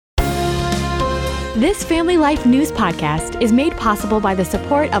This Family Life News podcast is made possible by the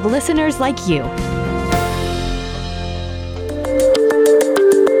support of listeners like you.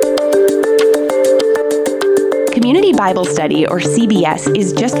 Community Bible Study, or CBS,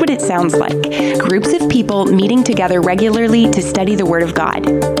 is just what it sounds like. Groups of people meeting together regularly to study the Word of God.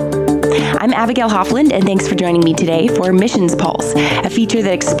 I'm Abigail Hoffland, and thanks for joining me today for Missions Pulse, a feature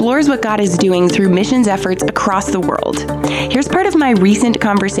that explores what God is doing through missions efforts across the world. Here's part of my recent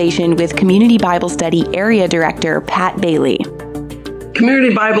conversation with Community Bible Study Area Director Pat Bailey.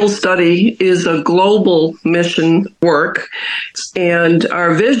 Community Bible Study is a global mission work, and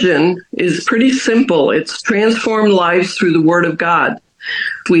our vision is pretty simple. It's transform lives through the Word of God.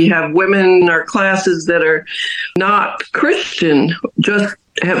 We have women in our classes that are not Christian, just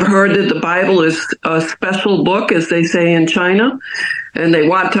have heard that the Bible is a special book, as they say in China, and they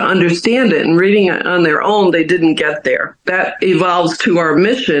want to understand it, and reading it on their own, they didn't get there. That evolves to our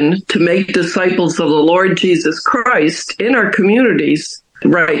mission to make disciples of the Lord Jesus Christ in our communities.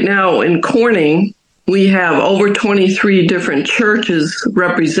 Right now in Corning, we have over 23 different churches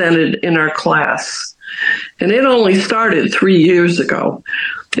represented in our class. And it only started 3 years ago.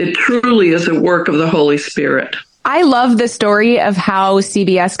 It truly is a work of the Holy Spirit. I love the story of how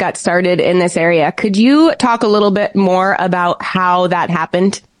CBS got started in this area. Could you talk a little bit more about how that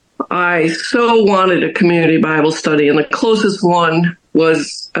happened? I so wanted a community Bible study, and the closest one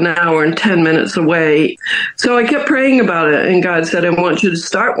was an hour and 10 minutes away. So I kept praying about it, and God said, I want you to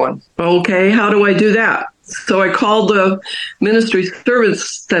start one. Okay, how do I do that? So I called the Ministry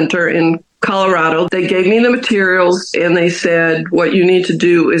Service Center in Colorado. They gave me the materials, and they said, what you need to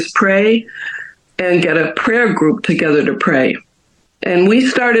do is pray and get a prayer group together to pray. And we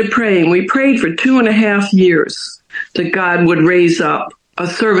started praying. We prayed for 2.5 years that God would raise up a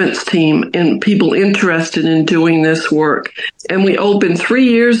servants team and people interested in doing this work. And we opened 3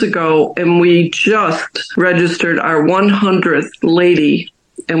 years ago, and we just registered our 100th lady,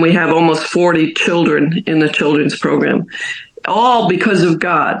 and we have almost 40 children in the children's program. All because of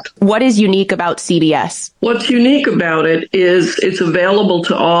God. What is unique about CBS? What's unique about it is it's available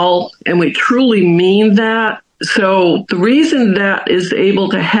to all, and we truly mean that. So the reason that is able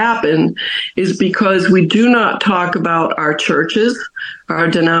to happen is because we do not talk about our churches, our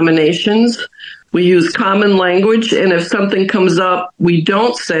denominations. We use common language, and if something comes up, we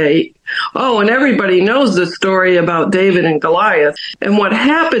don't say, oh, and everybody knows the story about David and Goliath. And what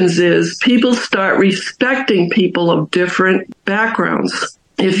happens is people start respecting people of different backgrounds.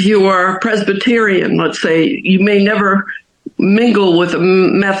 If you are Presbyterian, let's say, you may never mingle with a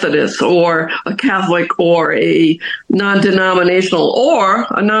Methodist or a Catholic or a non-denominational or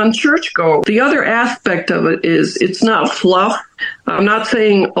a non-churchgoer. The other aspect of it is it's not fluff. I'm not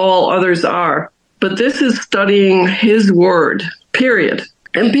saying all others are, but this is studying His Word, period.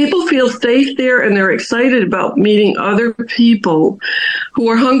 And people feel safe there, and they're excited about meeting other people who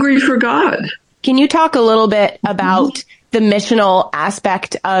are hungry for God. Can you talk a little bit about the missional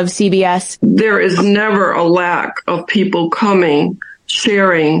aspect of CBS? There is never a lack of people coming,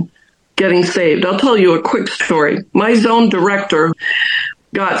 sharing, getting saved. I'll tell you a quick story. My zone director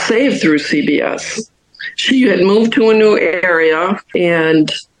got saved through CBS. She had moved to a new area,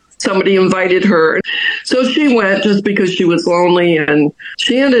 and somebody invited her. So she went just because she was lonely, and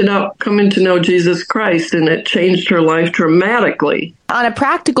she ended up coming to know Jesus Christ, and it changed her life dramatically. On a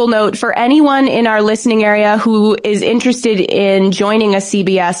practical note, for anyone in our listening area who is interested in joining a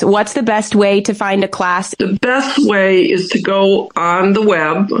CBS, what's the best way to find a class? The best way is to go on the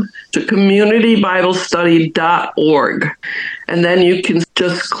web to communitybiblestudy.org, and then you can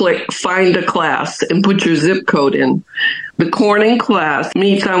just click Find a Class and put your zip code in. The Corning class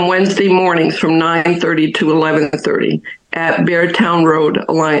meets on Wednesday mornings from 9:30 to 11:30 at Beartown Road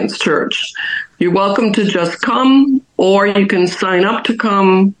Alliance Church. You're welcome to just come, or you can sign up to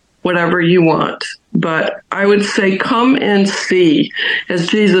come, whatever you want. But I would say come and see, as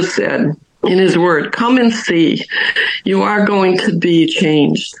Jesus said in His Word, come and see. You are going to be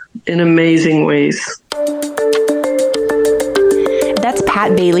changed in amazing ways. That's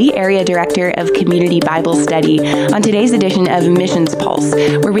Pat Bailey, Area Director of Community Bible Study, on today's edition of Missions Pulse,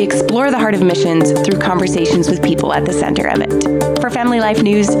 where we explore the heart of missions through conversations with people at the center of it. For Family Life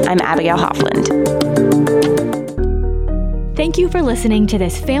News, I'm Abigail Hoffland. Thank you for listening to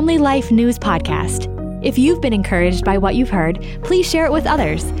this Family Life News podcast. If you've been encouraged by what you've heard, please share it with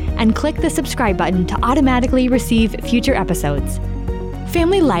others and click the subscribe button to automatically receive future episodes.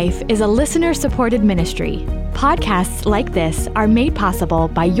 Family Life is a listener-supported ministry. Podcasts like this are made possible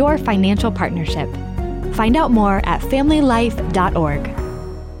by your financial partnership. Find out more at familylife.org.